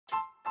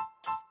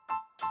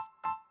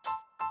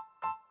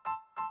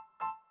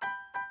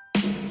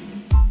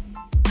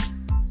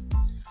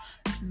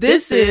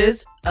This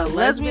is A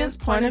Lesbian's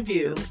Point of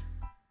View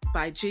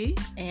by G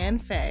and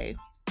Faye.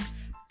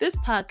 This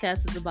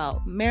podcast is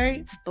about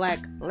married, Black,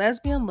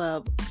 lesbian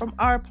love from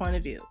our point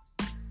of view.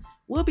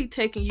 We'll be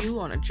taking you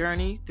on a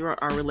journey through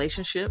our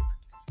relationship,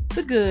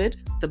 The good,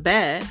 the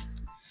bad,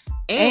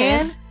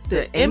 and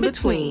the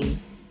in-between.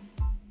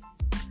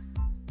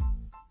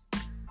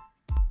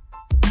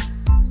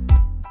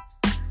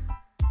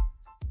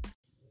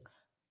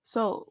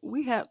 So,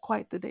 we had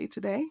quite the day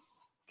today.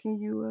 Can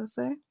you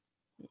say?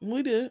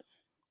 We did.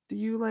 Do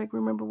you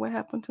remember what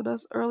happened to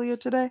us earlier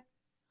today?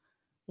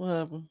 What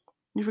happened?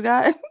 You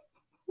forgot?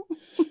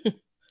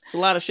 It's a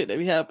lot of shit that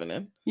be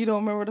happening. You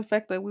don't remember the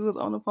fact that we was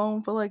on the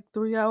phone for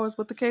 3 hours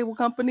with the cable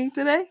company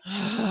today?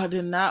 I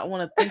did not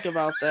want to think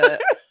about that.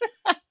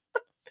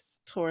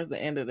 Towards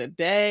the end of the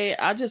day,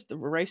 I just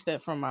erased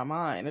that from my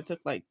mind. It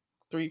took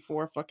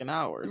 3-4 fucking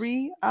hours.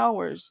 3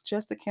 hours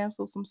just to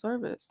cancel some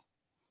service.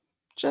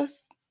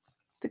 Just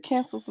to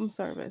cancel some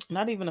service.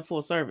 Not even a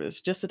full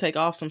service, just to take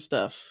off some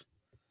stuff.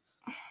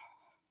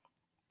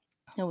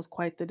 It was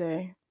quite the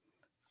day.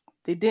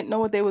 They didn't know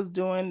what they was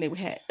doing. They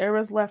had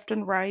errors left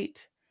and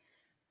right.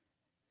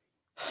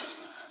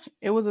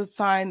 It was a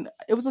sign.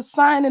 It was a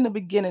sign in the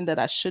beginning that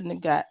I shouldn't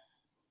have got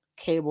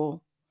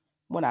cable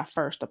when I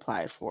first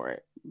applied for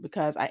it,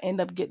 because I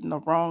ended up getting the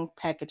wrong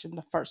package in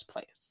the first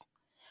place.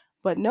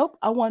 But nope,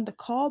 I wanted to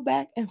call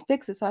back and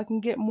fix it so I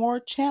can get more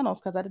channels,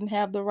 because I didn't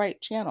have the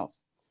right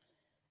channels.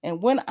 And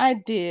when I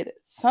did,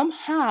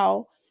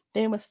 somehow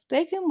they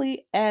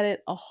mistakenly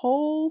added a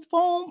whole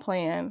phone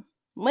plan,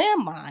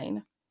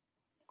 landline,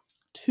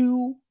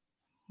 to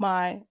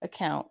my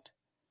account.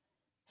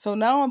 So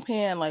now I'm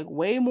paying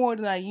way more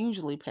than I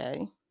usually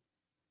pay.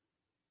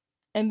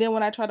 And then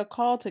when I try to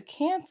call to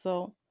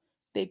cancel,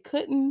 they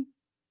couldn't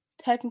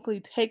technically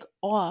take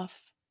off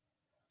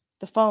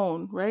the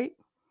phone, right?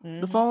 Mm-hmm.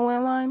 The phone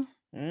landline.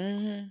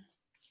 Mm-hmm.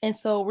 And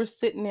so we're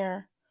sitting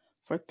there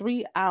for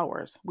 3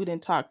 hours. We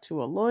didn't talk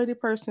to a loyalty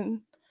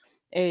person,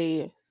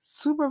 a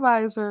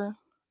supervisor,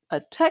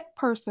 a tech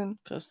person,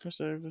 customer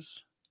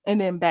service,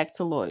 and then back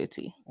to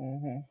loyalty.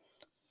 Mm-hmm.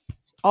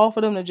 All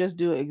for them to just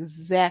do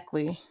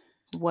exactly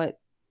what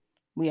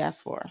we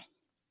asked for.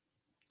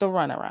 The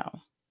runaround.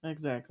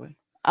 Exactly.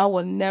 I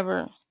will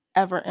never,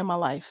 ever in my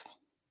life,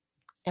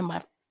 in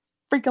my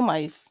freaking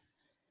life,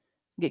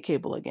 get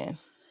cable again.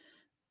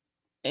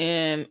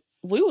 And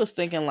we was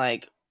thinking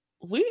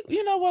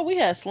you know what, we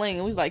had Sling,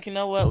 and we was like, you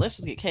know what, let's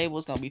just get cable.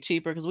 It's gonna be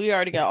cheaper because we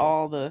already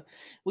got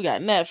we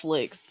got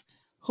Netflix,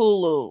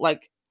 Hulu,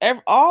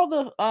 all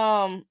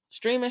the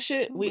streaming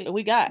shit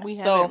we got. We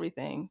have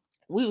everything.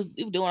 We was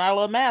doing our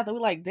little math, and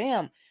we like,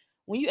 damn,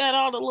 when you add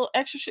all the little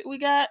extra shit we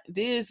got,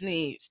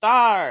 Disney,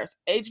 Stars,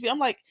 HBO, I'm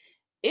like,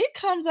 it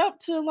comes up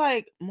to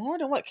more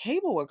than what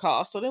cable would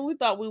cost. So then we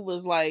thought we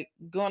was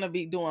gonna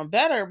be doing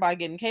better by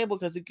getting cable,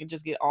 because you can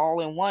just get all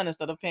in one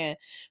instead of paying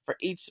for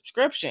each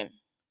subscription.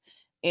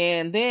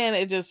 And then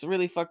it just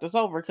really fucked us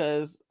over,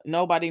 because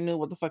nobody knew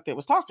what the fuck they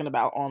was talking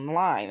about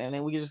online. And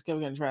then we just kept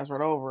getting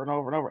transferred over and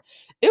over and over.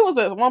 It was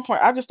at one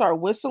point I just started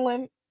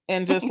whistling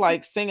and just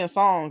singing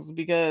songs,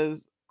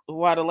 because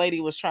while the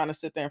lady was trying to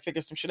sit there and figure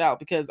some shit out,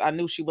 because I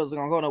knew she wasn't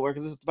gonna go nowhere,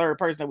 because this is the third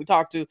person that we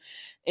talked to,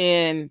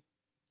 and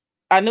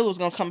I knew it was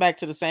gonna come back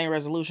to the same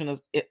resolution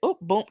as it. Oh,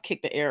 boom,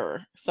 kick the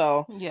error.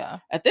 So yeah,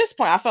 at this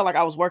point I felt like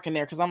I was working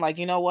there, because I'm like,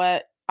 you know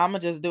what, I'm gonna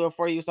just do it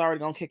for you. It's already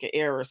gonna kick an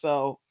error,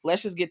 so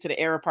let's just get to the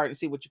error part and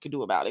see what you can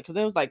do about it. Because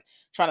they was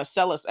trying to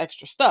sell us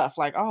extra stuff,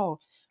 oh,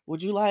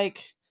 would you you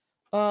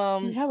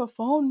have a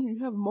phone,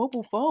 you have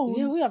mobile phones.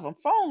 Yeah, we have a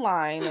phone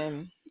line,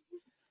 and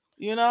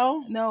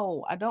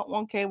no, I don't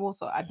want cable,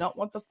 so I don't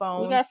want the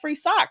phone. We got free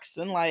socks,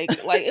 and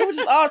it was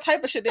just all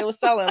type of shit they was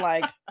selling.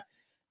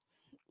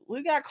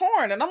 We got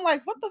corn, and I'm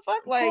like, what the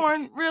fuck?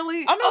 Corn,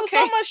 really? I mean, it was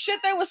so much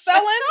shit they was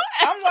selling.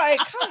 I'm like,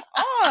 come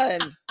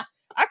on.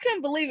 I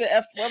couldn't believe it.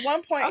 At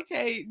one point,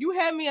 okay, you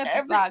had me at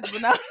the socks, but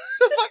not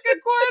the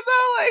fucking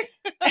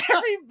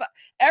corn though.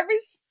 Every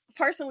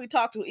person we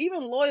talked to,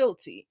 even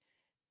loyalty,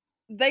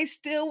 they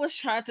still was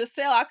trying to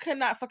sell. I could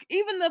not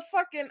even the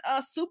fucking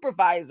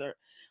supervisor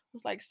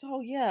was like, so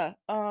yeah,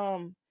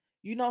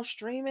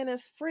 streaming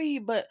is free,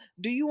 but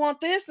do you want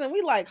this? And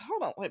we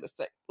hold on, wait a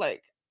sec, are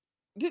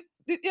you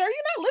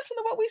not listening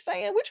to what we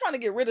saying? We're trying to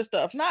get rid of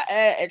stuff, not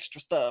add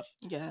extra stuff.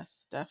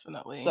 Yes,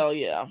 definitely. So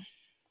yeah,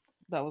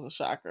 that was a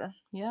shocker.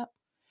 Yep.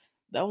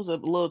 That was a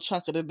little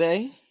chunk of the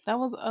day. That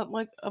was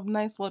a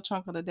nice little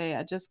chunk of the day.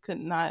 I just could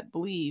not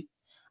believe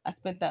I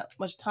spent that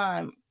much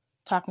time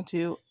talking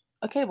to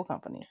a cable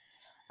company.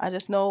 I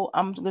just know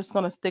I'm just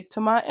going to stick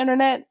to my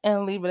internet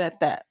and leave it at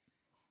that.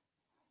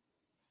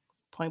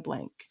 Point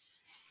blank.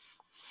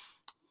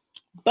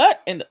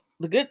 But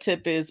the good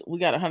tip is we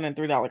got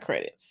 $103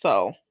 credit.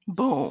 So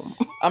boom.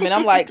 I mean,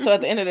 I'm so at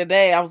the end of the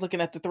day, I was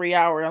looking at the 3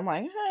 hour. I'm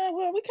like,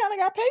 well, we kind of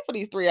got paid for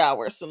these 3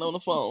 hours sitting on the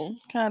phone.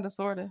 Kind of,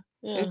 sort of.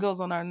 Yeah. It goes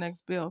on our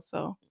next bill,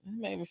 so it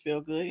made me feel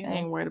good. I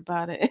ain't worried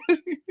about it.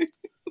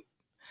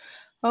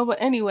 Oh,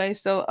 but anyway,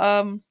 so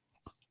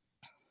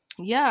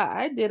yeah,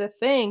 I did a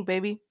thing,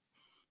 baby.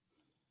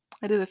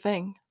 I did a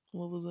thing.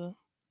 What was that?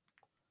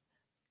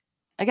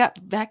 I got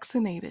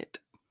vaccinated.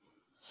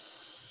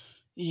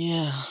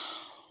 Yeah.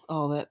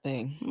 Oh, that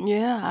thing.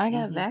 Yeah, I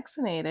got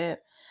vaccinated.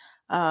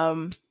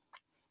 Um,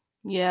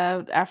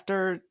 yeah,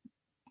 after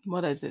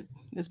what is it?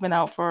 It's been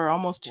out for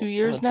almost 2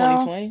 years now.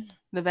 2020?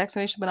 The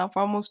vaccination been out for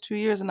almost 2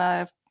 years, and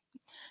I've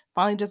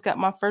finally just got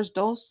my first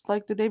dose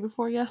like the day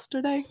before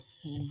yesterday.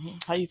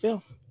 How you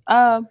feel?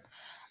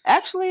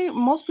 Actually,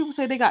 most people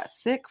say they got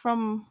sick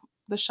from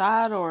the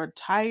shot or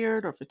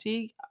tired or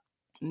fatigued.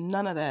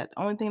 None of that.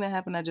 Only thing that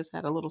happened, I just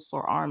had a little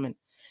sore arm, and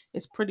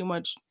it's pretty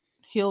much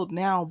healed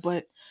now.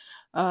 But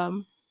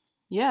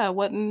yeah, it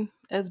wasn't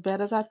as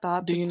bad as I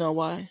thought. Do you know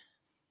why?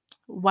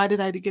 Why did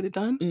I get it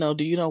done? No,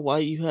 do you know why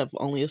you have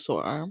only a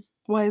sore arm?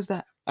 Why is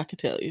that? I can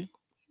tell you.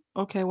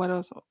 Okay, what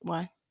else?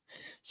 Why?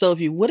 So if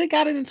you would have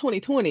got it in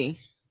 2020,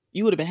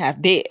 you would have been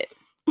half dead.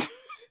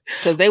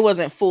 Because they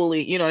wasn't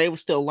fully, they were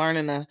still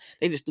learning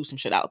they just threw some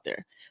shit out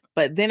there.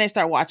 But then they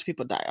start watching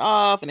people die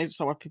off, and they just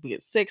start watching people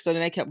get sick. So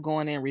then they kept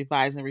going in,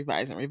 revising.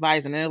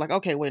 And they're like,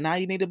 okay, wait, now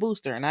you need a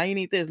booster, and now you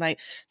need this.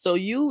 So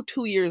you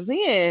 2 years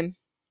in,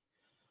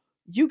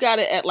 you got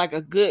it at like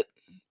a good,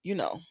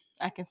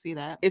 I can see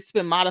that. it's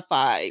been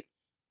modified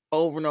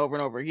over and over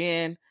and over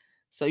again.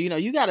 So,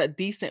 you got a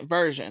decent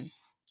version.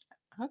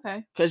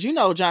 Okay. Because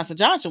Johnson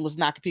Johnson was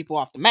knocking people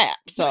off the map.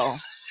 So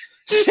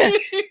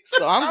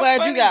so I'm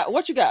glad you got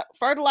what you got?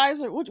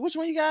 Fertilizer? Which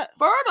one you got?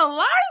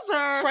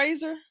 Fertilizer?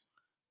 Fraser?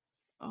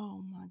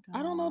 Oh my god.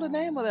 I don't know the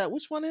name of that.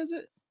 Which one is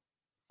it?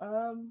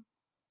 Oh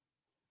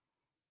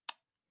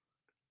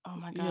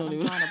my god, don't I'm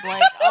even- drawing a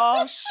blank.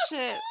 Oh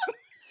shit.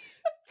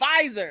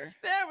 Pfizer.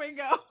 There we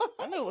go.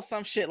 I knew it was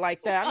some shit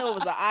like that. I knew it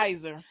was an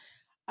Izer.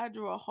 I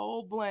drew a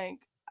whole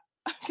blank.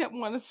 I kept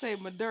wanting to say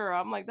Madura.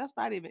 I'm like, that's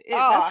not even it.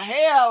 Oh,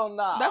 hell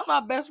no. That's my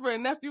best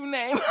friend nephew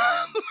name.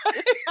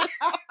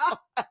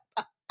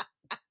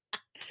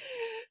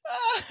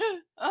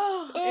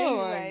 Oh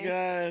anyways. my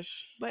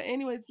gosh. But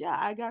anyways, yeah,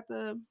 I got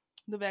the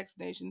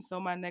vaccination. So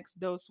my next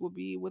dose will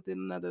be within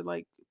another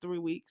like 3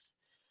 weeks.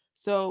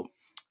 So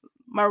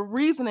my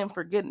reasoning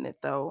for getting it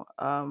though,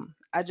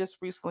 I just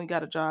recently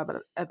got a job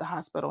at the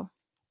hospital.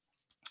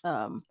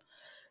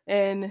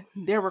 And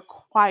they're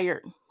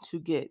required to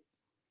get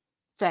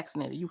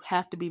vaccinated. You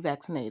have to be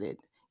vaccinated.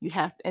 You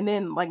have to, and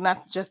then like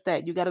not just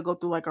that, you got to go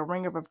through like a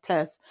ringer of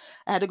tests.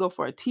 I had to go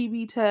for a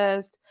TB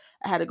test.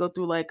 I had to go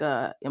through like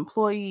a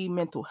employee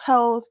mental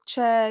health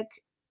check,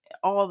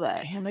 all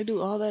that. Damn, they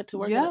do all that to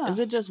work. Yeah. Is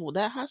it just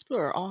that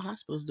hospital or all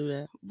hospitals do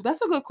that?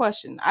 That's a good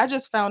question. I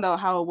just found out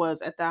how it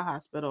was at that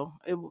hospital.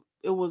 It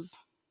was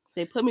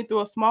they put me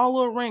through a small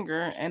little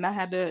ringer, and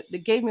they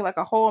gave me like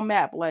a whole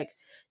map, like,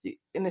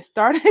 and it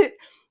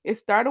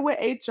started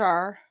with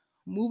HR,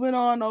 moving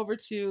on over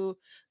to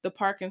the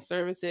parking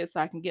services so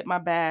I can get my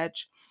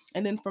badge.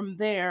 And then from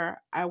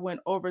there, I went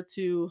over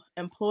to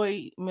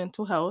employee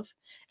mental health.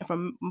 And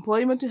from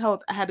employee mental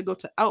health, I had to go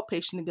to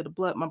outpatient to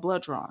get my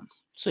blood drawn.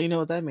 So you know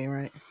what that mean,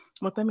 right?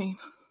 What that mean?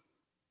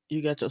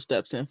 You got your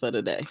steps in for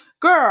the day.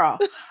 Girl,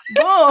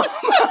 boom.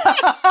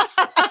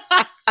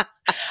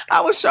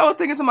 I was sure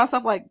thinking to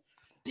myself, like,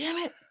 damn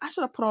it, I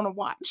should have put on a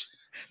watch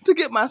to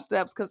get my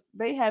steps, because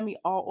they had me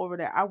all over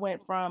there. I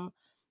went from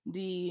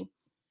the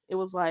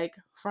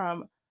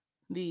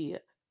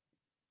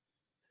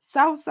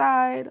south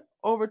side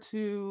over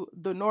to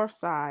the north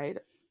side.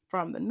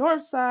 From the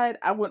north side,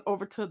 I went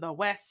over to the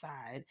west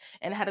side,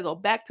 and I had to go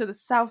back to the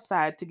south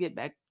side to get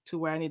back to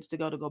where I needed to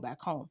go back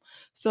home.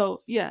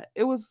 So yeah,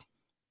 it was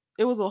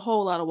a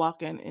whole lot of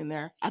walking in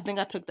there. I think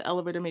I took the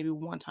elevator maybe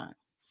one time.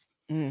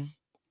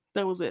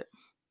 That was it.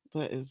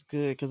 That is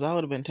good, because I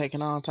would have been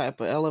taking all type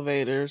of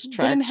elevators.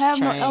 They didn't have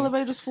no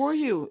elevators for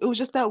you. It was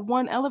just that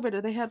one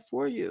elevator they had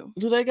for you.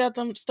 Do they got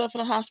them stuff in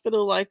the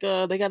hospital like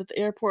they got at the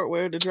airport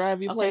where to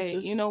drive you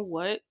places? You know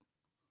what?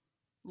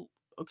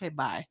 Okay,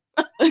 bye.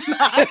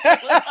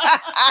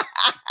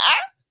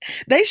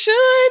 They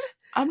should.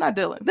 I'm not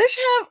dealing. They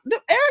should have the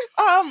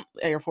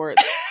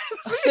airports.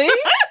 See,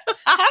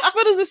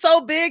 hospitals are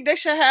so big. They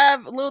should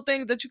have little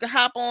things that you can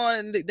hop on,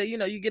 and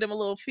you get them a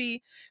little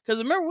fee.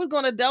 Because remember, we were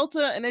going to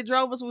Delta, and they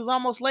drove us. We was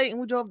almost late,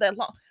 and we drove that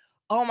long.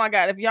 Oh my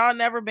god! If y'all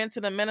never been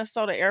to the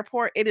Minnesota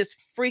airport, it is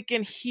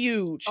freaking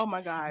huge. Oh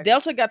my god!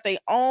 Delta got their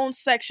own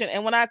section,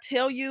 and when I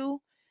tell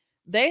you,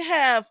 they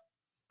have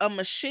a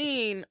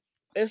machine.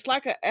 It's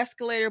like an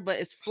escalator, but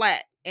it's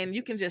flat, and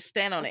you can just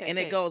stand on it, and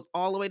it goes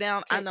all the way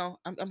down. I know.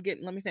 I'm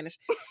getting. Let me finish.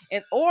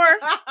 Or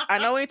I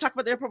know we ain't talking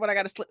about the airport, but I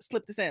got to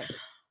slip this in.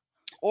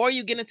 Or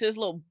you get into this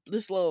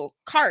little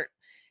cart,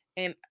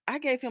 and I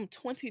gave him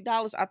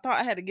 $20. I thought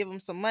I had to give him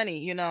some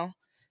money,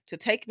 to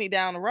take me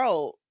down the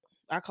road.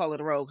 I call it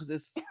a road because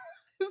it's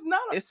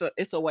not.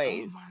 It's a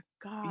ways. Oh my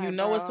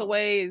god! It's a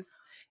ways,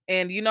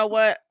 and you know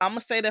what? I'm gonna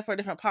say that for a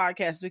different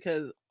podcast,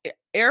 because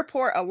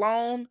airport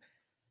alone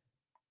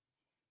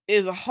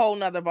is a whole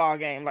nother ball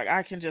game. Like,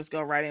 I can just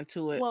go right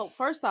into it. Well,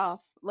 first off,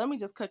 let me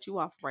just cut you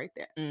off right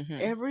there. Mm-hmm.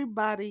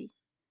 Everybody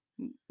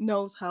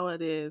knows how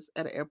it is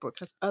at an airport,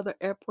 because other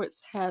airports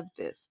have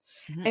this.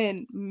 Mm-hmm.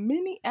 And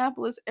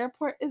Minneapolis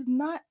airport is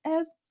not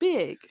as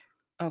big.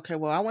 Okay,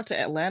 well, I went to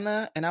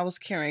Atlanta and I was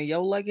carrying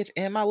your luggage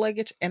and my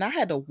luggage, and I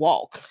had to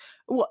walk.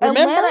 Well,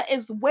 Remember? Atlanta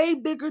is way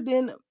bigger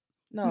than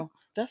No,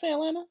 did I say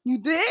Atlanta? you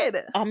did.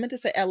 I meant to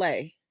say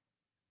LA.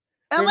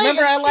 LA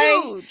Remember is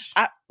LA? huge.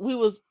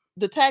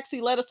 The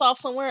taxi let us off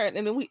somewhere, and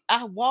then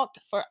I walked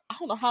for I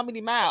don't know how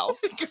many miles.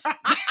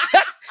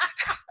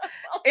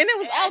 And it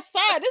was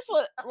outside. This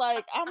was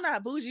like, I'm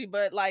not bougie,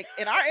 but like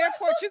in our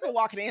airport, you can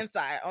walk in the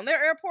inside. On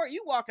their airport,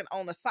 you walking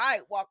on the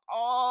sidewalk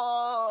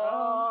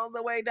all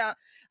the way down.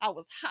 I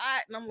was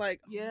hot, and I'm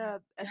like, yeah.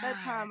 At that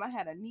time, I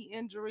had a knee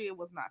injury. It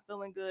was not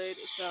feeling good,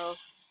 so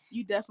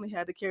you definitely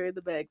had to carry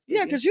the bags.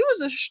 Yeah, because you was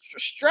a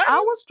strutting. I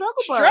was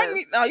struggle bus.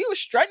 Strutting. No, you was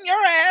strutting your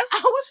ass.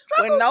 I was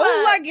struggle with no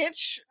bus.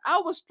 luggage.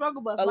 I was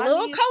struggle bus. A My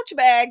little knees, coach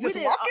bag, just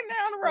did- walking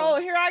down the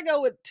road. Here I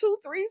go with 2,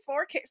 3,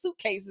 4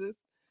 suitcases.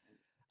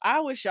 I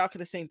wish y'all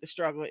could have seen the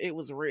struggle. It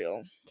was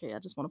real. Okay, I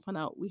just want to point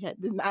out we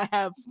did not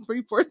have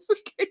 3, 4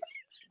 suitcases.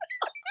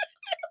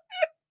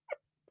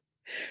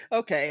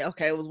 Okay.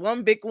 It was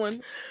one big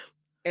one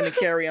and a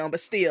carry-on, but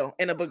still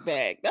in a book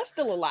bag. That's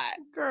still a lot.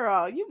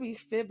 Girl, you be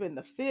fibbing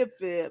the fib.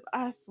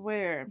 I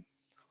swear.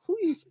 Who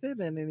use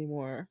fibbing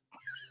anymore?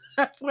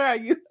 I swear I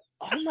use.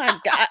 Oh my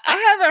God,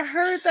 I haven't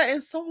heard that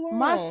in so long.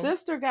 My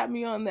sister got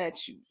me on that.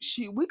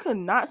 We could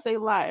not say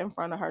lie in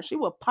front of her. She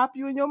would pop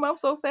you in your mouth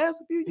so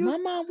fast if you use. My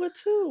mom would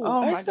too.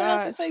 Oh I my used to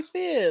have to God. say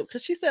fib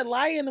because she said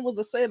lying it was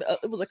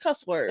a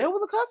cuss word. It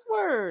was a cuss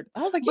word.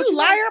 I was like, But you you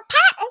know- liar,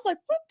 pop. I was like,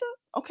 what the?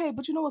 Okay,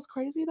 but you know what's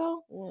crazy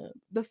though? What?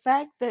 The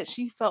fact that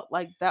she felt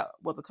like that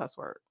was a cuss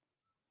word.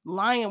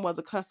 Lying was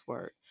a cuss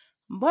word.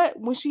 But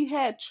when she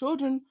had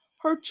children,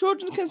 her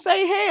children can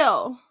say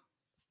hell.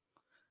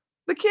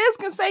 The kids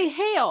can say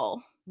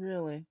hell.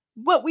 Really?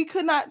 But we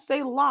could not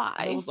say lie.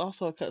 That was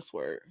also a cuss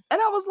word. And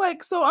I was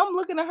like, so I'm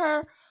looking at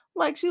her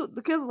like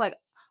the kids are like,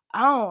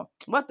 I don't,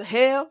 what the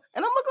hell?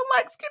 And I'm looking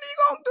like, Skinny, you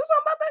gonna do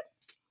something about that?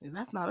 And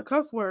that's not a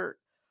cuss word.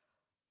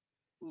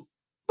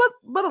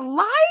 But a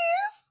lie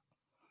is?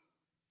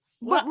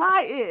 But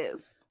lie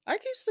is. I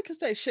used to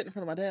say shit in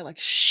front of my dad, like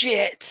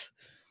shit.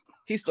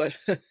 He's like,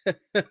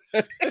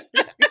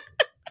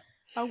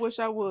 I wish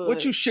I would.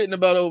 what you shitting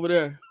about over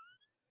there?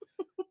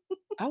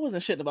 I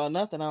wasn't shitting about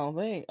nothing, I don't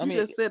think. I mean,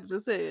 just said.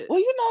 Well,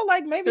 you know,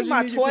 like maybe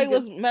my toy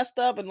was fingers. messed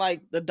up and like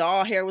the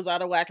doll hair was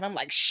out of whack, and I'm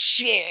like,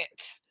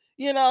 shit.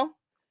 You know?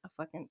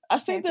 I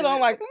seen it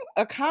on like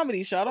a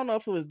comedy show. I don't know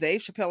if it was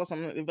Dave Chappelle or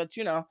something, but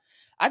you know,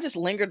 I just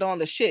lingered on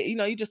the shit. You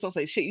know, you just don't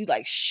say shit. You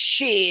like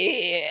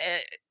shit.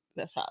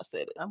 That's how I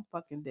said it. I'm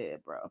fucking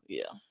dead, bro.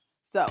 Yeah.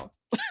 So.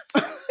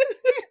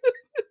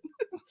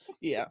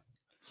 Yeah.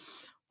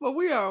 But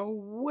we are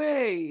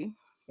way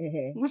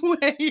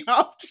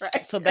off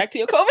track. So back to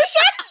your COVID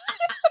shot.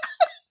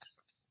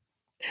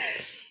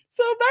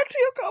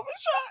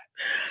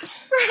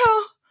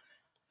 Girl.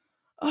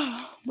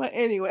 Oh, but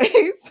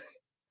anyways,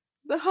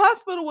 the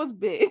hospital was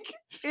big.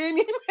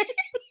 Anyways.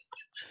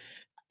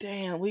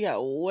 Damn, we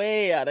got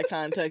way out of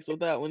context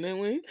with that one, didn't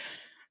we?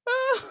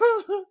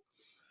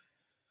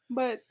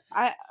 But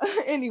I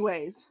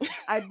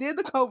did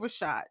the COVID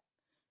shot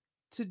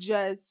to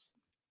just,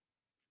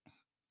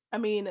 I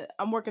mean,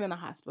 I'm working in a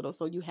hospital,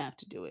 so you have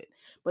to do it.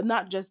 But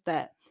not just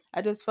that.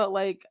 I just felt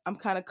like I'm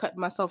kind of cutting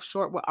myself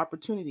short with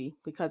opportunity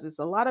because it's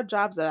a lot of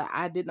jobs that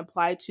I didn't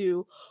apply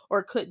to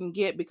or couldn't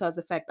get because of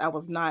the fact I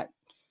was not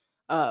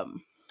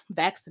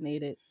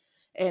vaccinated.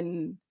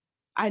 And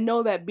I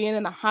know that being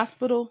in a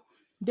hospital,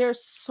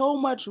 there's so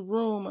much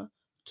room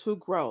to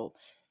grow.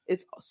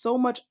 It's so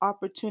much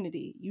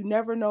opportunity. You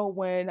never know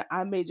when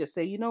I may just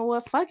say, you know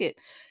what, fuck it.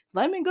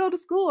 Let me go to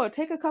school or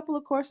take a couple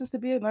of courses to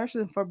be a nurse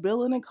for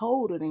billing and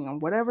coding or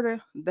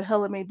whatever the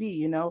hell it may be,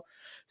 you know?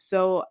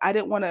 So I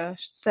didn't want to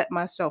set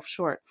myself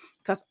short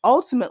because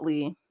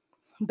ultimately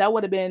that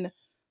would have been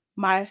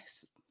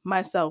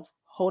myself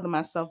holding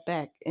myself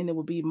back and it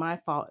would be my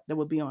fault. That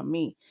would be on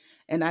me.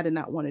 And I did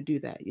not want to do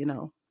that, you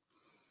know?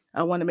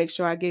 I want to make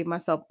sure I gave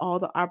myself all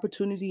the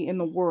opportunity in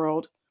the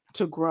world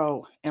to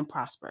grow and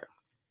prosper.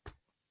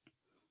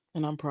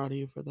 And I'm proud of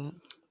you for that.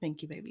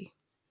 Thank you, baby.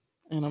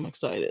 And I'm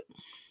excited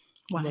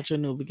about your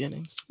new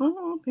beginnings.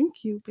 Oh,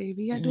 thank you,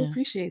 baby. I do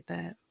appreciate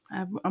that.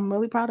 I'm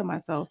really proud of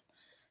myself.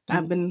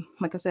 I've been,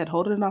 like I said,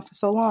 holding it off for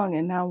so long,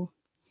 and now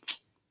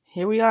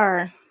here we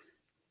are.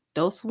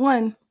 Dose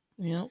 1.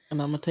 Yeah, and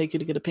I'm going to take you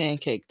to get a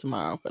pancake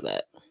tomorrow for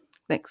that.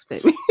 Thanks,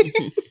 baby.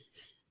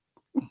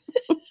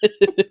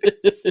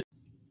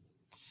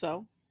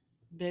 So,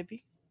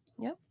 baby.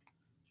 Yep.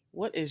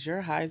 What is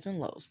your highs and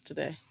lows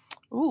today?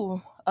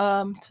 Ooh,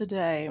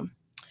 today.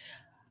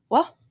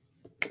 Well,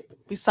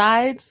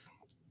 besides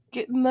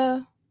getting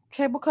the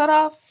cable cut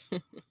off,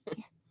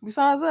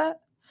 besides that,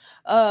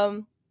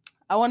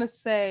 I want to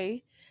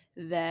say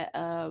that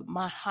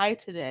my high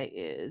today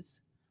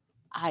is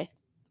I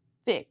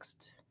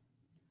fixed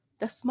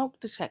the smoke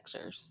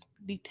detectors,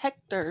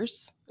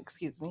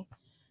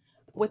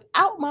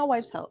 without my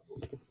wife's help.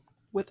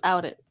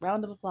 Without it.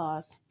 Round of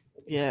applause.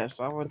 Yes,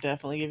 I would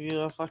definitely give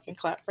you a fucking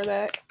clap for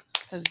that.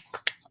 Because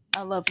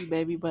I love you,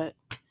 baby, but...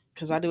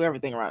 Because I do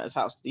everything around this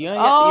house. You ain't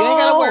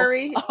got to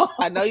worry.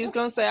 I know you was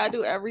going to say I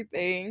do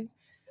everything.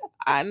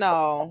 I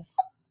know.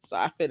 So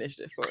I finished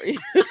it for you.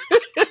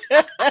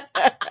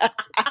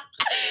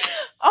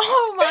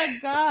 Oh my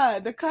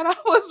God, the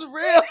cutoff was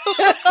real.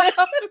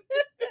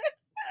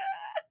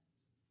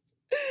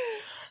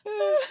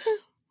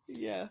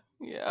 Yeah.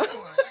 Yeah.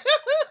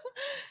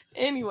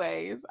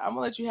 Anyways, I'm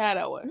gonna let you have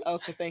that one.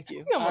 Okay, thank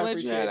you. I'm I gonna let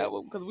you appreciate have that it.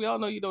 one because we all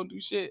know you don't do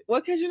shit.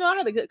 Well, because I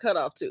had a good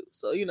cutoff too.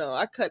 So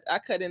I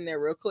cut in there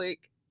real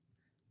quick.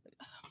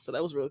 So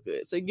that was real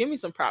good. So give me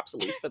some props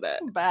at least for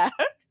that. Bye.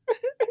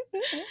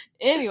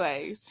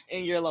 Anyways,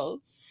 And your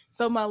lows.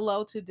 so my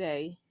low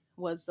today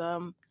was I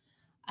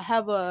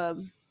have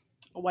a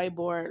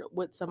whiteboard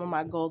with some of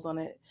my goals on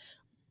it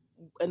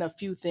and a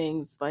few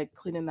things like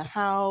cleaning the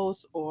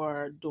house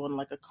or doing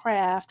like a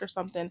craft or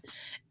something,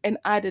 and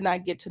I did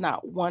not get to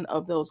not one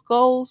of those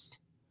goals.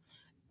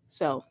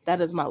 So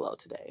that is my low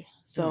today.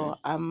 So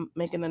I'm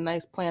making a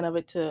nice plan of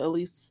it to at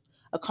least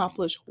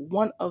accomplish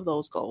one of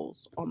those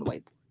goals on the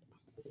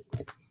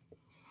whiteboard.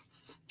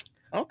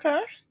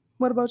 Okay.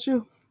 What about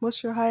you?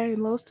 What's your high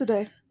and lows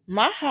today?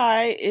 My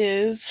high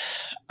is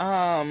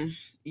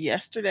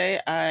yesterday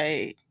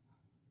I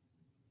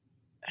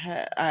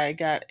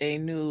got a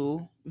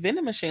new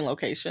vending machine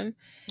location.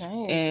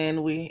 Nice.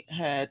 And we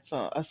had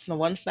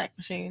one snack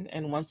machine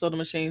and one soda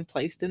machine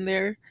placed in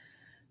there.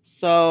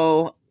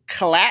 So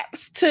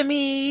claps to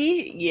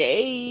me.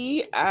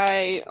 Yay.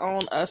 I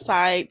own a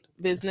side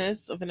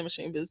business, a vending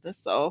machine business.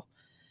 So,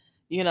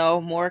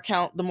 the more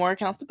accounts,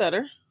 the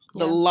better.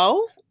 The Yeah.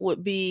 low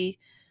would be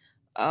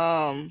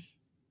the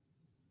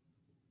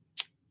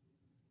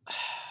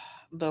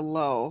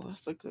low.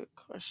 That's a good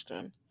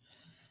question.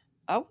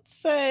 I would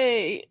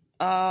say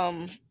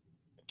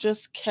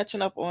just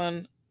catching up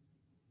on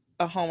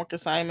a homework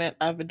assignment.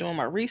 I've been doing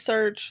my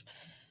research,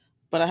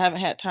 but I haven't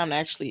had time to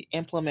actually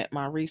implement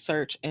my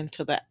research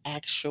into the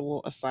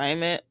actual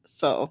assignment.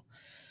 So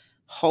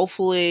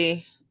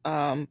hopefully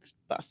by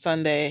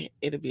Sunday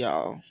it'll be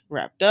all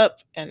wrapped up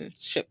and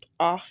shipped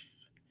off,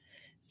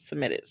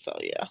 submitted. So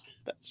yeah,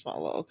 that's my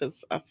low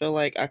because I feel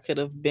like I could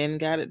have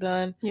got it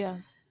done. Yeah.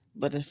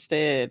 But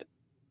instead,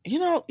 you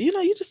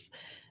just,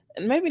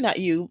 and maybe not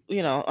you,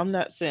 I'm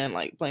not saying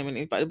like blaming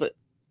anybody, but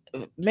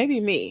maybe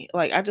me.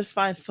 Like I just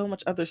find so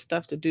much other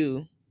stuff to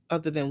do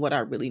other than what I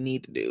really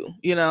need to do,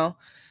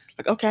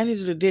 Like, okay, I need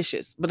to do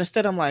dishes. But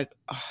instead I'm like,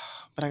 oh,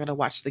 but I gotta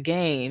watch the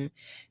game.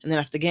 And then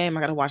after the game,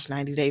 I gotta watch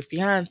 90 Day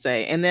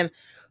Fiance. And then,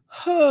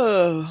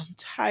 oh, I'm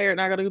tired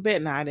and I gotta go to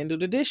bed. Now I didn't do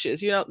the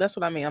dishes. That's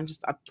what I mean. I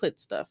put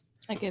stuff.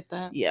 I get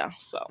that. Yeah.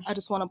 So I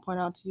just want to point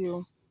out to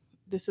you,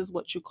 this is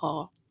what you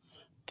call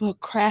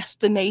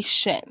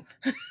procrastination.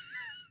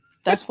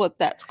 That's what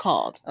that's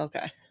called.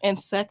 Okay.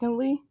 And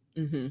secondly,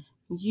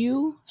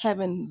 you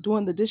having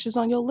doing the dishes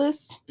on your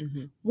list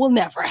will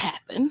never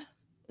happen.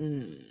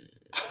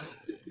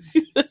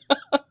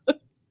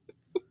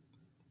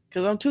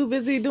 Because I'm too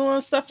busy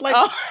doing stuff like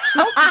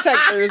smoke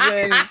detectors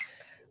and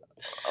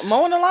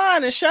mowing the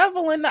lawn and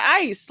shoveling the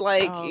ice.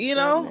 Like,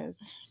 goodness.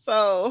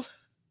 So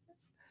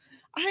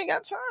I ain't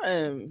got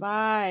time.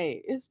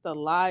 Bye. It's the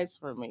lies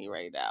for me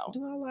right now.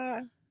 Do I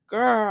lie?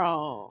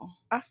 Girl.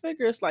 I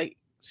figure it's like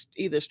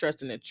either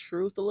stressing the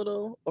truth a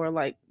little or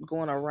like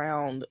going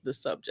around the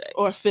subject.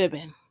 Or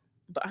fibbing.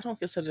 But I don't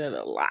consider that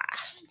a lie.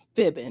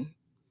 Fibbing.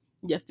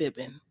 Yeah,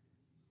 fibbing.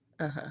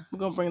 Uh-huh. We're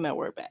going to bring that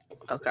word back.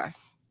 Okay.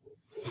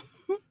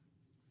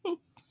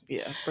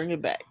 Yeah, bring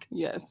it back.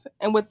 Yes.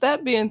 And with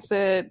that being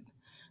said,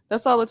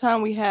 that's all the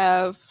time we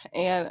have.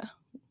 And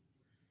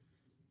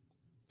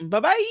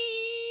bye-bye.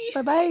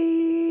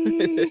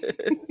 Bye-bye.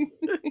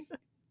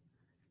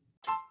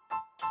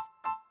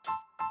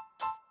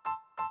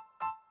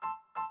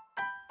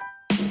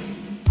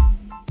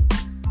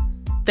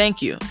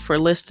 Thank you for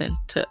listening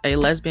to A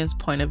Lesbian's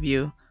Point of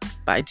View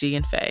by G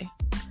and Faye.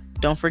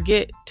 Don't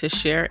forget to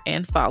share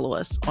and follow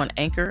us on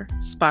Anchor,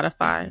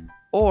 Spotify,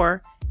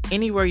 or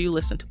anywhere you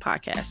listen to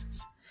podcasts.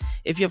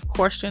 If you have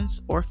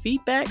questions or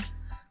feedback,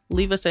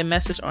 leave us a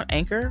message on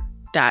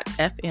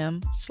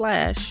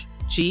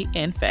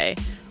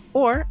anchor.fm/GandFaye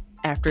or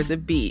after the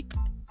beep.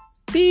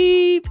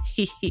 Beep.